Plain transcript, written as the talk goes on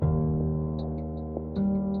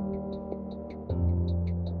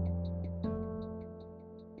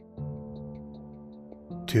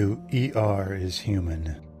to ER is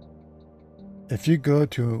human. If you go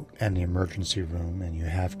to an emergency room and you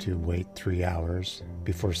have to wait 3 hours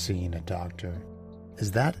before seeing a doctor, is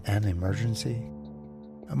that an emergency?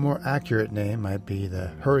 A more accurate name might be the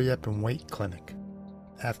Hurry Up and Wait Clinic.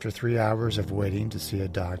 After 3 hours of waiting to see a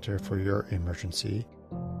doctor for your emergency,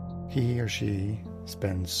 he or she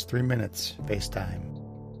spends 3 minutes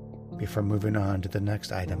FaceTime before moving on to the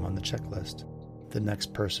next item on the checklist, the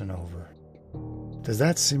next person over. Does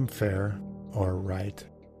that seem fair or right?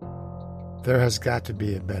 There has got to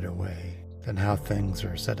be a better way than how things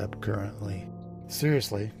are set up currently.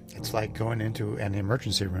 Seriously, it's like going into an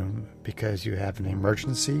emergency room because you have an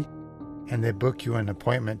emergency and they book you an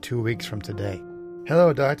appointment 2 weeks from today.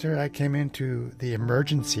 Hello, doctor. I came into the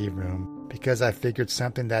emergency room because I figured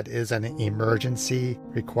something that is an emergency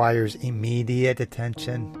requires immediate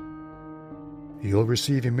attention. You'll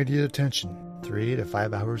receive immediate attention 3 to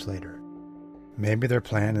 5 hours later. Maybe their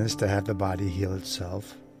plan is to have the body heal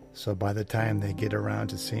itself, so by the time they get around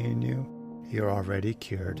to seeing you, you're already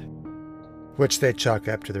cured, which they chalk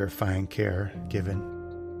up to their fine care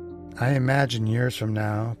given. I imagine years from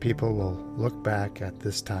now, people will look back at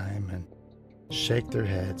this time and shake their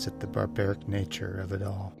heads at the barbaric nature of it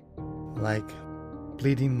all, like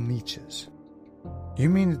bleeding leeches. You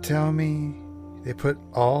mean to tell me they put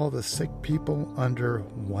all the sick people under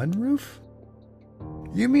one roof?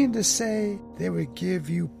 You mean to say they would give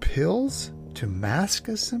you pills to mask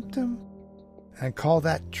a symptom and call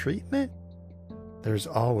that treatment? There's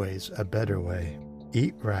always a better way.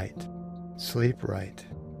 Eat right, sleep right,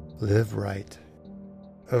 live right.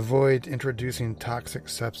 Avoid introducing toxic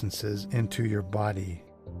substances into your body.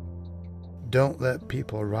 Don't let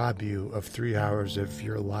people rob you of 3 hours of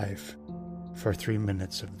your life for 3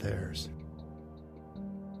 minutes of theirs.